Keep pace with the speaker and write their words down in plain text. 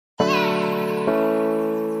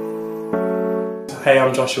Hey,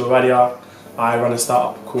 I'm Joshua Uwadiae. I run a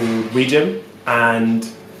startup called Uwadiae, and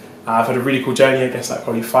I've had a really cool journey. I guess like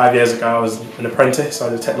probably 5 years ago I was an apprentice, so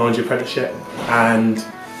I did a technology apprenticeship, and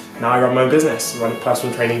now I run my own business. I run a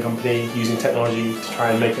personal training company using technology to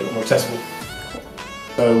try and make it more accessible.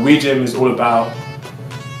 So Uwadiae is all about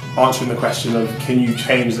answering the question of, can you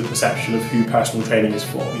change the perception of who personal training is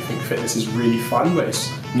for? We think fitness is really fun, but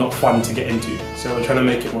it's not fun to get into. So we're trying to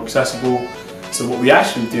make it more accessible. So what we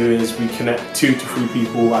actually do is we connect 2 to 3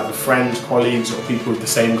 people, either friends, colleagues, or people with the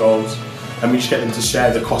same goals, and we just get them to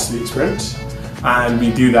share the cost of the experience. And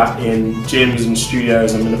we do that in gyms and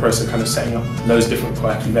studios, and I'm in the process of kind of setting up loads of different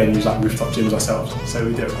quirky venues like rooftop gyms ourselves. So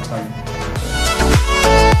we do it all the time.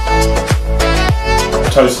 I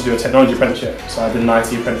chose to do a technology apprenticeship, so I did an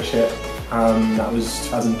IT apprenticeship. That was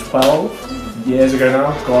 2012, years ago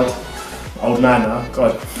now. God, old man now.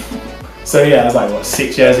 God. So yeah, it was like what,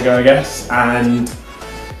 6 years ago, I guess. And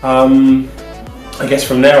I guess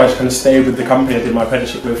from there I just kind of stayed with the company I did my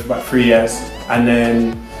apprenticeship with for about 3 years, and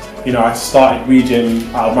then I started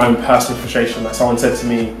Uwadiae out of my own personal frustration. Like someone said to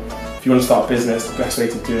me, if you want to start a business, the best way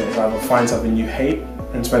to do it is either find something you hate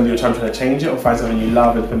and spend your time trying to change it, or find something you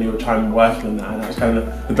love and spend your time working on that. And that was kind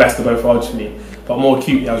of the best of both worlds for me. But more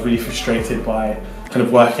acutely, I was really frustrated by kind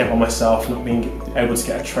of working out by myself, not being able to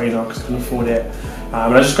get a trainer because I couldn't afford it.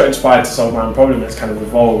 And I just got inspired to solve my own problem. It's kind of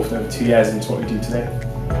evolved over 2 years into what we do today.